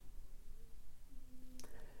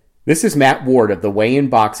This is Matt Ward of the Weigh In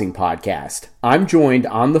Boxing Podcast. I'm joined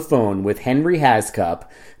on the phone with Henry Hascup,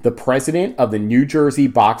 the president of the New Jersey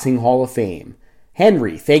Boxing Hall of Fame.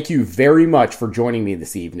 Henry, thank you very much for joining me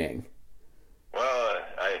this evening. Well,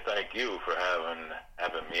 I thank you for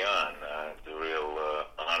having me on. It's a real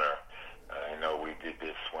honor. I know we did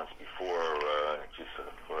this once before, just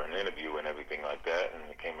for an interview and everything like that, and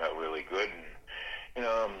it came out really good. And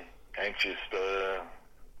I'm anxious to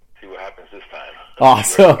see what happens this time.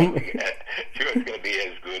 Awesome. Sure it's going to be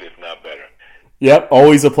as good, if not better. Yep,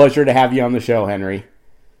 always a pleasure to have you on the show, Henry.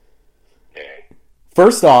 Okay.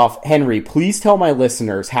 First off, Henry, please tell my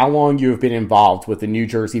listeners how long you have been involved with the New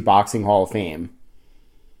Jersey Boxing Hall of Fame.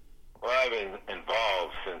 Well, I've been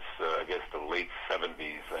involved since, I guess, the late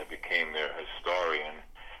 70s. I became their historian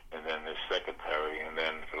and then their secretary, and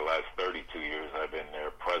then for the last 32 years I've been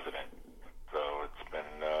their president. So it's been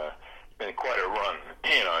quite a run.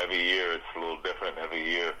 Every year it's a little different. Every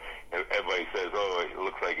year everybody says, oh, it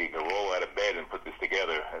looks like you can roll out of bed and put this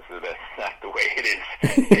together. I said, that's not the way it is.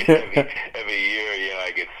 every year,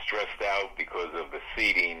 I get stressed out because of the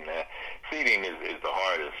seating. Seating is the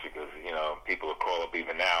hardest because, people will call up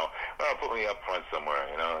even now, well, put me up front somewhere,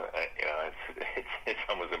 it's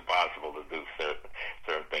almost impossible to do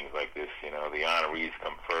certain things like this. The honorees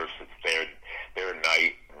come first. It's their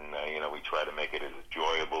night, and, we try to make it as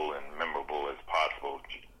enjoyable and memorable as possible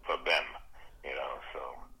for them, so.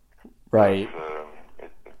 Right.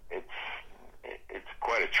 It's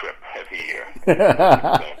quite a trip every year.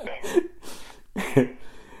 Same thing.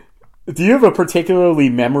 Do you have a particularly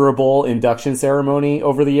memorable induction ceremony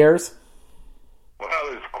over the years? Well,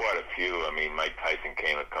 there's quite a few. I mean, Mike Tyson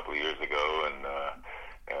came a couple of years ago, and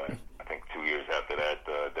I think 2 years after that,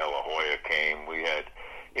 De La Hoya came. We had,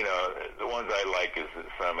 the ones I like is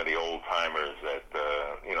some of the old-timers that,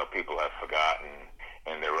 people have forgotten,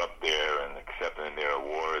 and they're up there and accepting their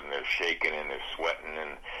award, and they're shaking, and they're sweating,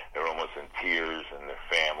 and they're almost in tears, and their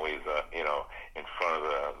families, in front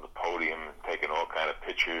of the podium, taking all kind of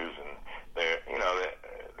pictures, and they're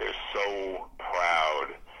so proud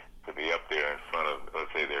to be up there in front of,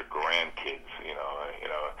 let's say, their grandkids.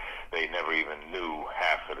 They never even knew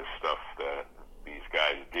half of the stuff that these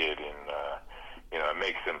guys did, and it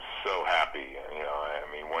makes them so happy.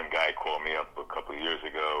 One guy called me up a couple of years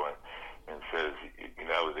ago and says,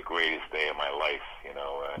 that was the greatest day of my life.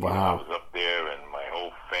 Wow. I was up there, and my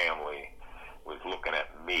whole family was looking at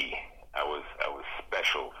me. I was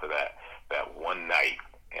special for that one night,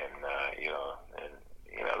 and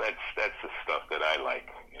that's the stuff that I like.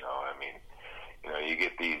 You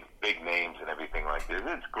get these big names and everything like this.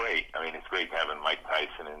 It's great. It's great having Mike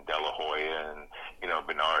Tyson and De La Hoya and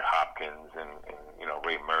Bernard Hopkins and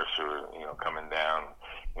Ray Mercer coming down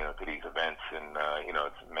to these events, and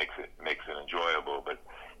it makes it enjoyable. But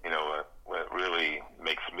what really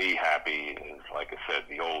makes me happy is, like I said,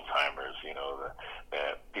 the old timers.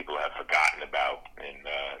 That people have forgotten about, and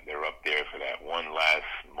they're up there for that one last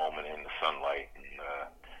moment in the sunlight, and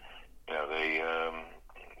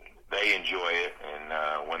they enjoy it,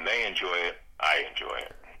 and when they enjoy it, I enjoy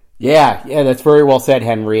it. Yeah, that's very well said,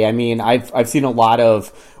 Henry. I've seen a lot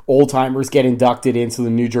of old-timers get inducted into the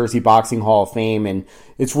New Jersey Boxing Hall of Fame, and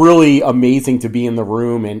it's really amazing to be in the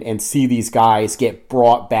room and see these guys get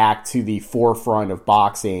brought back to the forefront of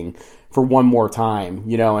boxing for one more time,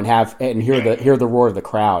 and hear the roar of the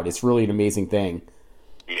crowd. It's really an amazing thing.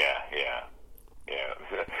 Yeah.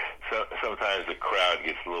 So sometimes the crowd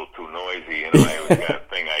gets a little too noisy, and I always got a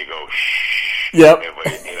thing I go shh. Yep.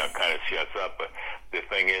 Everybody, kind of shuts up. But the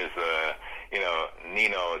thing is,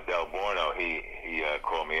 Nino Del Borno, he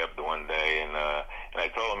called me up the one day, and I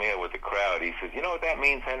told him, with the crowd, he says, you know what that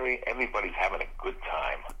means, Henry? Everybody's having a good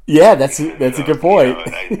time. Yeah, that's a good point.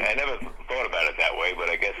 I never thought about it that way, but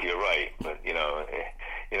I guess you're right. But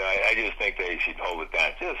I just think they should hold it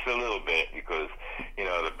down just a little bit, because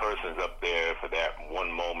the person's up there for that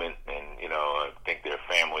one moment, and I think their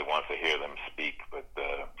family wants to hear them speak. But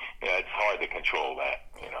it's hard to control that.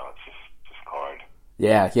 It's just hard.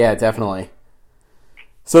 Yeah, definitely.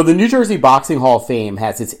 So the New Jersey Boxing Hall of Fame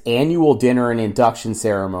has its annual dinner and induction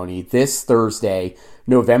ceremony this Thursday,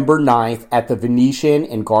 November 9th, at the Venetian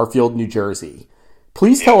in Garfield, New Jersey.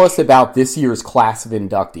 Please tell us about this year's class of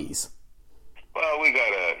inductees. Well, we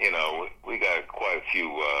got quite a few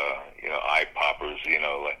eye poppers.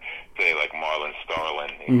 Like Marlon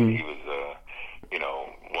Starlin. He was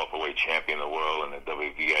welterweight champion of the world in the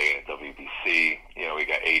WBA and the WBC. We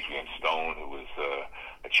got Adrian Stone, who was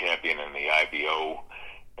a champion in the IBO.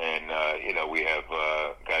 And, we have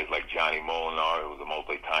guys like Johnny Molinar, who was a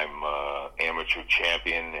multi-time amateur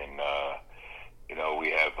champion. And,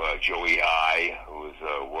 we have Joey I, who was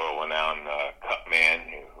a world-renowned cut man,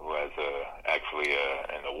 who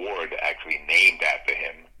named after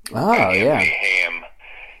him. Oh, yeah. Anthony Ham,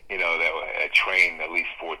 that trained at least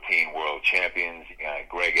 14 world champions. You got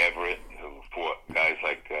Greg Everett, who fought guys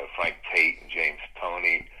like Frank Tate and James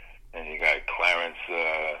Toney. And you got Clarence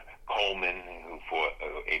Coleman, who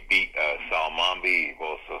beat Sal Mombi. He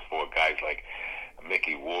also fought guys like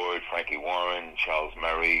Mickey Ward, Frankie Warren, Charles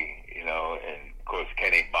Murray, and of course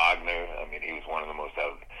Kenny Bogner. I mean, he was one of the most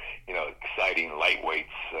exciting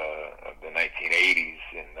lightweights of the 1980s,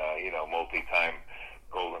 and multi-time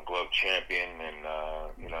Golden Glove champion. And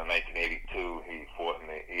 1982, he fought in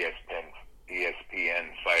the ESPN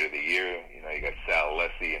Fight of the Year. You got Sal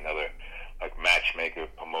Lessie, another like matchmaker,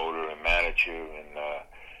 promoter, and manager, and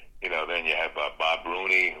then you have Bob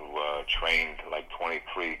Rooney, who trained like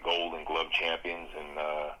 23 Golden Glove champions and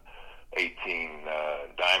 18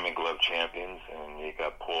 Diamond Glove champions, and you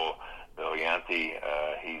got Paul Valianti.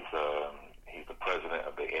 He's the president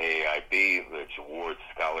of the AAIB, which awards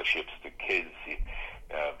scholarships to kids.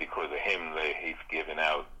 Because of him, he's given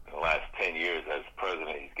out in the last 10 years as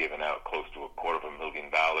president. He's given out close to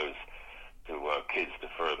 $250,000 to kids to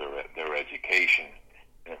further their education.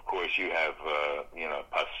 And of course, you have,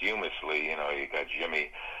 posthumously, you got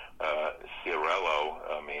Jimmy Ciarello.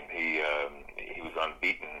 I mean, he was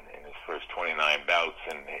unbeaten in his first 29 bouts,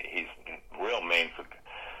 and he's real main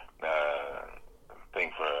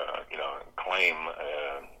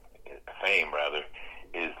fame rather,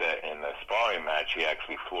 is that in the sparring match he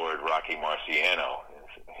actually floored Rocky Marciano.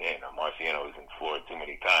 Marciano wasn't floored too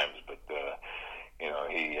many times, but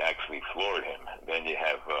he actually floored him. Then you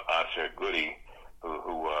have Oscar Goody,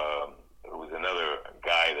 who was another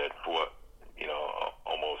guy that fought,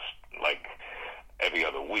 almost like every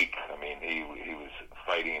other week. I mean, he was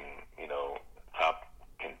fighting, top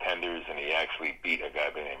contenders, and he actually beat a guy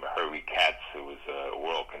by the name of Harry Katz, who was a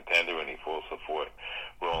world contender, and he also fought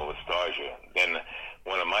Roland Lestargia. Then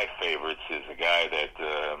one of my favorites is a guy that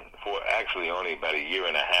fought actually only about a year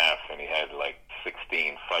and a half, and he had like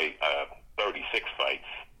 36 fights.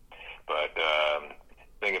 But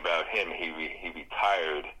thing about him, he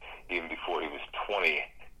retired even before he was 20,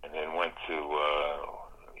 and then went to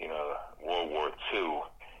World War II,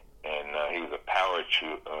 and he was a power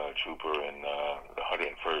trooper in the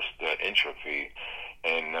 101st Infantry.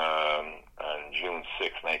 And on June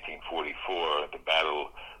 6, 1944, at the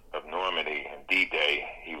Battle of Normandy and D-Day,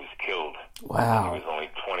 he was killed. Wow. He was only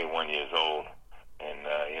 21 years old, and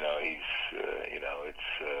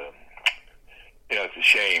it's a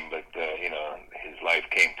shame, but his life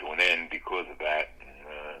came to an end because of that. And,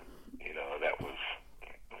 that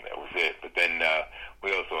was it. But then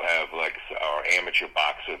we also have like our amateur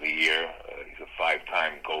boxer of the year. He's a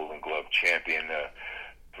 5-time Golden Glove champion,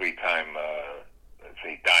 3-time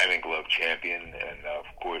Diamond Glove champion, and of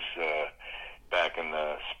course back in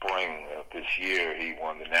the spring of this year he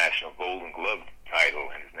won the National Golden Glove title.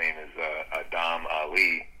 His name is Adam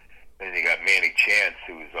Ali. Then you got Manny Chance,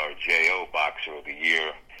 who is our JO boxer of the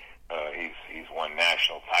year. He's won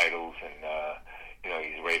national titles, and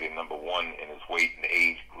he's rated number 1 in his weight and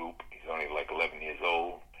age group. He's only like 11 years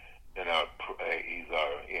old. Then he's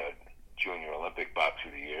our junior Olympic boxer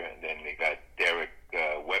of the year. And then we got Derek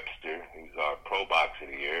Webster, who's our pro boxer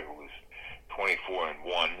of the year, who was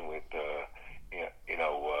 24-1 with I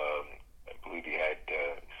believe he had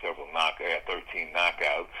 13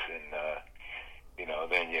 knockouts, and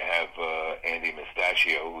then you have Andy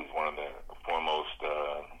Mustachio, who's one of the foremost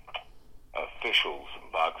officials,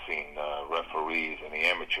 boxing referees in the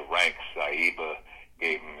amateur ranks. AIBA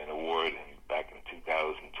gave him an award back in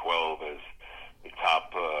 2012 as the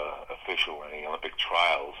top official in the Olympic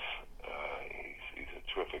trials. He's a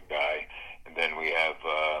terrific guy. And then we have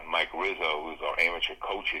Mike Rizzo, who's our amateur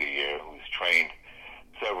coach of the year, who's trained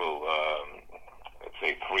several, let's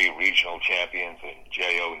say 3 regional champions, a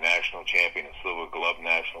JO national champion, a Silver Glove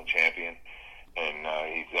national champion. And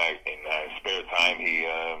he's in spare time,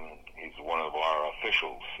 he's one of our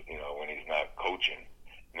officials, when he's not coaching.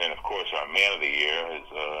 And then, of course, our man of the year is,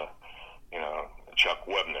 Chuck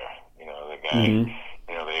Webner, the guy,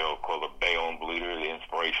 they all call the Bayonne Bleeder, the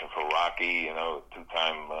inspiration for Rocky,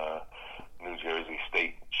 2-time New Jersey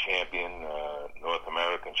State champion, North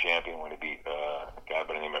American champion when he beat a guy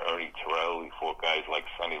by the name of Ernie Terrell. He fought guys like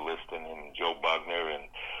Sonny Liston and Joe Bugner and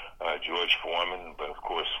George Foreman. But, of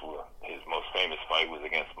course, his most famous fight was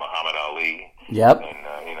against Muhammad Ali. Yep. And,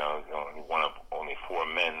 one of only 4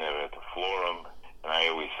 men there to floor him. And I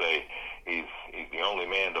always say he's the only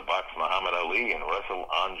man to box Muhammad Ali and wrestle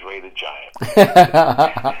Andre the Giant.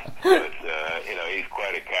 But, he's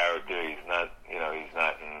quite a character. He's not in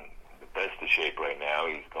the best of shape right now.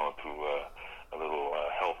 He's going through a little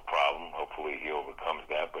health problem. Hopefully he overcomes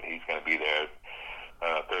that. But he's going to be there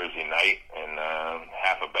Thursday night, and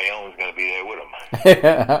half of Bayonne's going to be there with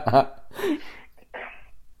him.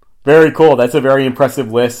 Very cool. That's a very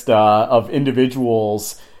impressive list of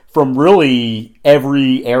individuals from really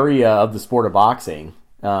every area of the sport of boxing.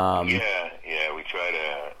 Yeah, we try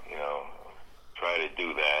to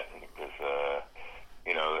do that because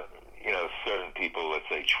certain people, let's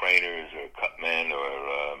say trainers or cutmen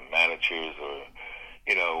or managers or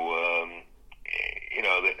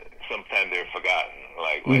sometimes they're forgotten,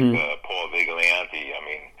 like Paul Viglianti. I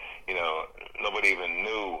mean, nobody even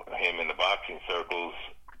knew him in the boxing circles,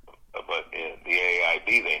 but the AAIB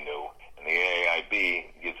they knew, and the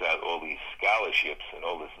AAIB gives out all these scholarships and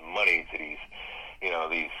all this money to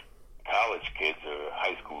these college kids or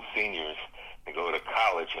high school seniors to go to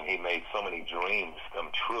college, and he made so many dreams come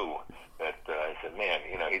true that I said, man,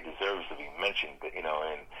 he deserves to be mentioned, and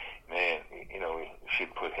man, we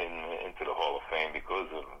should put him into the Hall of Fame because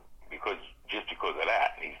of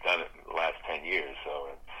that. He's done it in the last 10 years, so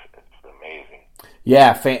it's amazing.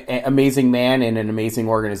 Yeah, amazing man and an amazing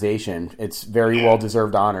organization. It's very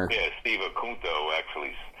well-deserved honor. Yeah, Steve Acunto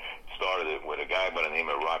actually started it with a guy by the name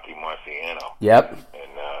of Rocky Marciano. Yep.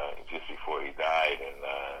 And just before he died, and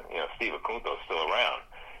Steve Acunto's still around,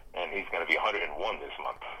 and he's going to be 101 this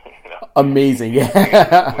month. Amazing, yeah.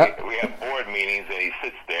 we have board meetings, and he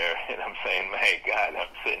sits there, and I'm saying, my God, I'm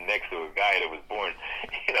sitting next to a guy that was born,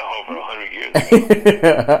 over 100 years ago.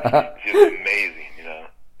 It's just amazing,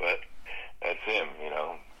 But that's him,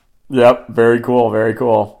 Yep, very cool, very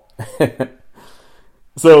cool.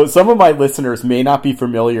 So some of my listeners may not be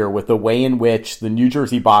familiar with the way in which the New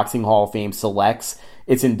Jersey Boxing Hall of Fame selects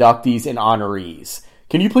its inductees and honorees.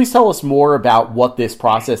 Can you please tell us more about what this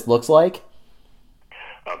process looks like?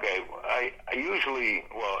 Okay, I usually,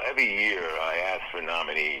 every year I ask for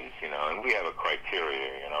nominees, and we have a criteria,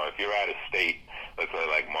 if you're out of state, let's say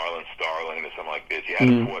like Marlon Starling or something like this, you had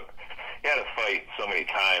to fight so many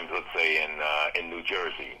times, let's say in New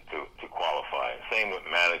Jersey to qualify. Same with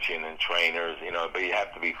managing and trainers, but you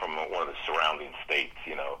have to be from one of the surrounding states,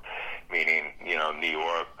 meaning, New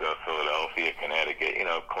York, Philadelphia, Connecticut,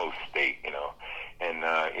 close state, and,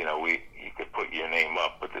 you could put your name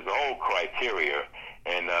up, but there's a whole criteria,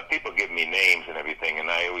 and people give me names and everything, and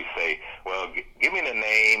I always say, well, give me the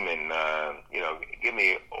name and, give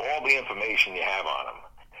me all the information you have on them.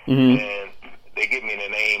 And they give me the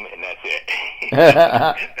name, and that's it.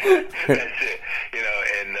 That's it.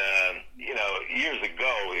 And years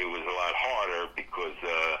ago it was a lot harder because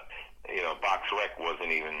BoxRec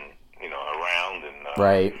wasn't even around, and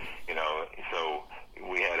right. So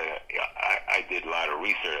we had I did a lot of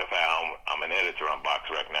research. I'm an editor on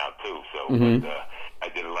BoxRec now too, so but, I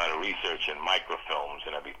did a lot of research in microfilms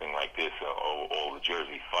and everything like this. All the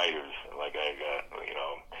Jersey fighters, like I got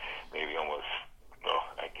maybe almost. Well,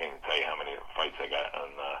 I can't even tell you how many fights I got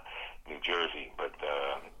on New Jersey, but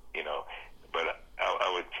but I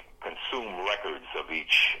would consume records of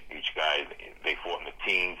each guy. They fought in the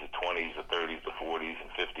teens, the 20s, the 30s, the 40s,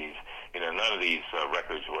 and 50s. None of these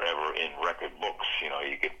records were ever in record books.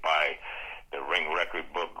 You could buy the Ring record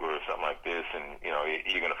book or something like this, and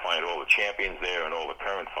you're going to find all the champions there and all the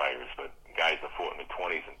current fighters. But guys that fought in the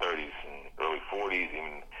 20s and 30s and early 40s,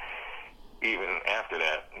 even after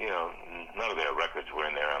that, none of their records were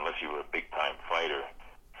in there unless you were a big-time fighter.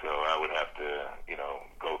 So I would have to,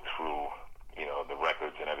 go through, the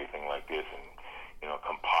records and everything like this and,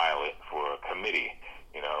 compile it for a committee,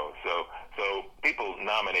 So people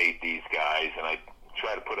nominate these guys, and I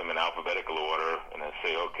try to put them in alphabetical order, and I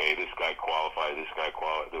say, okay, this guy qualifies, this guy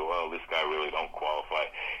qualifies. Well, this guy really don't qualify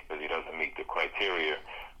because he doesn't meet the criteria.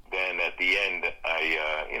 Then at the end,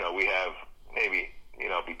 we have maybe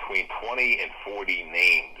between 20 and 40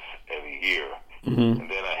 names every year. And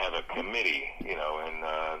then I have a committee, and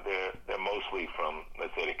they're mostly from,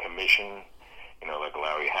 let's say, the commission, like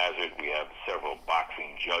Larry Hazard. We have several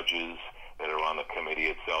boxing judges that are on the committee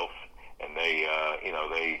itself, and they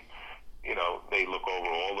look over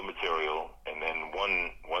all the material, and then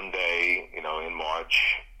one day, in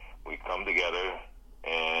March, we come together,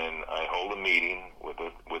 and I hold a meeting with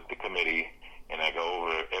the committee, and I go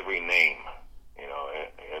over every name.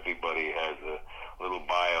 Everybody has a little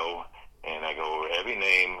bio, and I go over every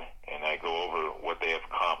name, and I go over what they have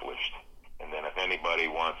accomplished. And then if anybody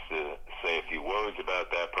wants to say a few words about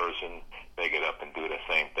that person, they get up and do the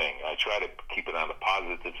same thing. I try to keep it on the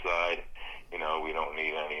positive side. We don't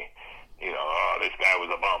need any, this guy was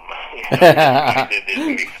a bum. This guy did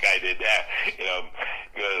this, this guy did that.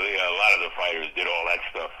 Because, a lot of the fighters did all that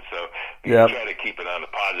stuff. So we try to keep it on the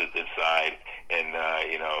positive side. And,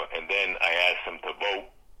 and then I ask them to vote.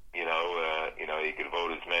 You could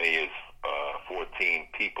vote as many as 14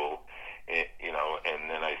 people, and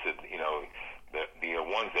then I said, the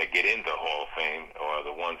ones that get into Hall of Fame are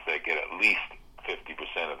the ones that get at least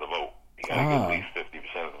 50% of the vote. You got to get at least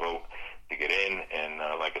 50% of the vote to get in. And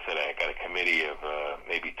like I said, I got a committee of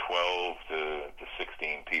maybe 12 to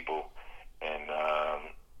 16 people, and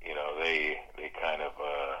they kind of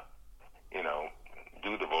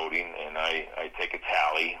do the voting, and I take a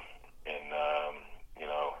tally, and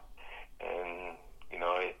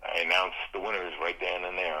I announce the winners right then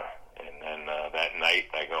and there. And then that night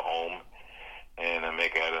I go home and I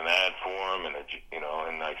make out an ad form, and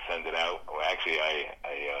and I send it out. Well, actually,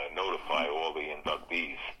 I notify all the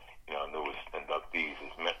inductees, newest inductees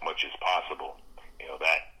as much as possible.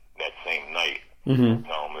 That same night, tell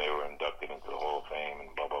them they were inducted into the Hall of Fame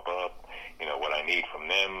and blah blah blah. What I need from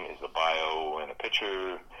them is a bio and a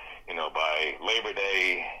picture. By Labor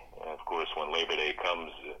Day, and of course, when Labor Day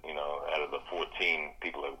comes, out of the 14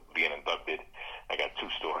 people that are being inducted, I got 2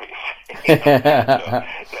 stories. So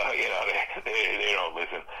they don't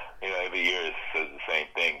listen. Every year it says the same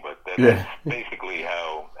thing, but that's basically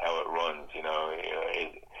how it runs.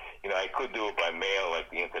 I could do it by mail, like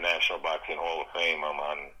the International Boxing Hall of Fame. I'm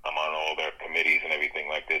on all their committees and everything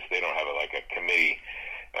like this. They don't have a committee,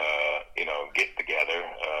 get together.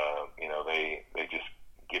 They just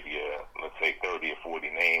give you, let's say, 30 or 40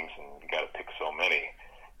 names, and you got to pick so many.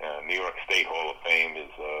 New York State Hall of Fame is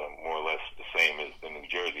more or less the same as the New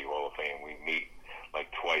Jersey Hall of Fame. We meet like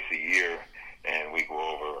twice a year, and we go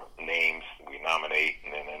over names, we nominate,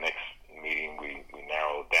 and then the next meeting we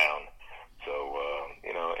narrow it down. So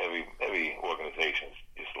every organization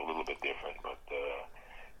is just a little bit different, but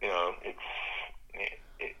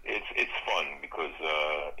it's fun because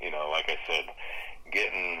like I said,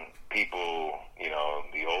 getting people,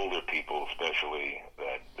 the older people especially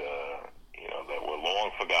that that were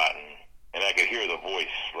long forgotten, and I could hear the voice.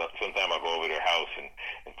 Sometimes I go over to their house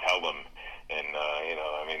and tell them, and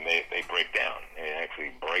they break down. They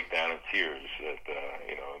actually break down in tears. That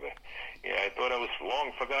I thought I was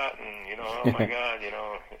long forgotten. Oh my God, and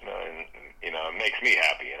it makes me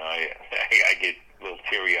happy. I get a little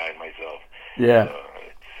teary eyed myself. Yeah,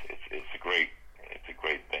 it's a great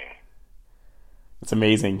thing. It's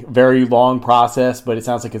amazing. Very long process, but it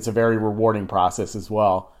sounds like it's a very rewarding process as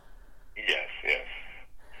well. Yes.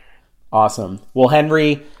 Awesome. Well,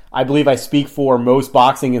 Henry, I believe I speak for most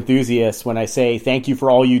boxing enthusiasts when I say thank you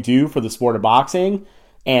for all you do for the sport of boxing,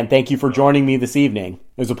 and thank you for joining me this evening.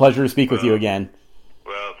 It was a pleasure to speak with you again.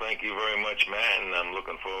 Well, thank you very much, Matt, and I'm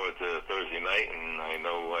looking forward to Thursday night, and I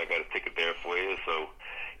know I got a ticket there for you, so,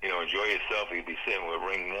 enjoy yourself. You'll be sitting with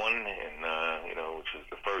Ring 1, and, which is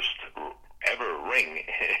the first ever ring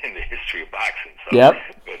in the history of boxing. So, yep.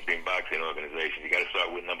 Best in boxing organization. You got to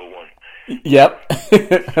start with number 1. Yep.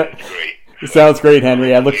 That's great. Sounds great,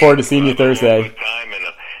 Henry. I look forward to seeing you Thursday. Good time,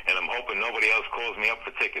 and I'm hoping nobody else calls me up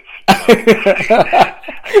for tickets. I got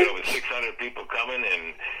over 600 people coming,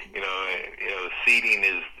 and seating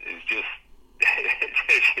is just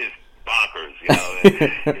it's just bonkers. You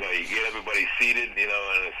get everybody seated, in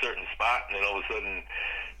a certain spot, and then all of a sudden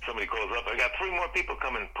somebody calls up. I got 3 more people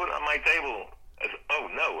coming. Put on my table. I said, oh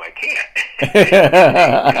no, I can't. Where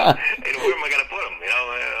am I going to put them?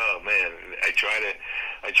 Oh man, I try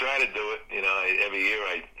to do it. Every year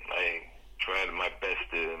I try my best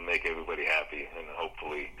to make everybody happy, and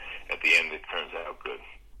hopefully at the end it turns out good.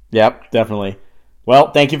 Yep, definitely.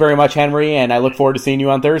 Well, thank you very much, Henry, and I look forward to seeing you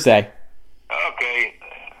on Thursday. Okay.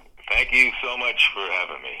 Thank you so much for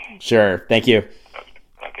having me. Sure. Thank you.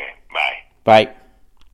 Okay. Bye. Bye.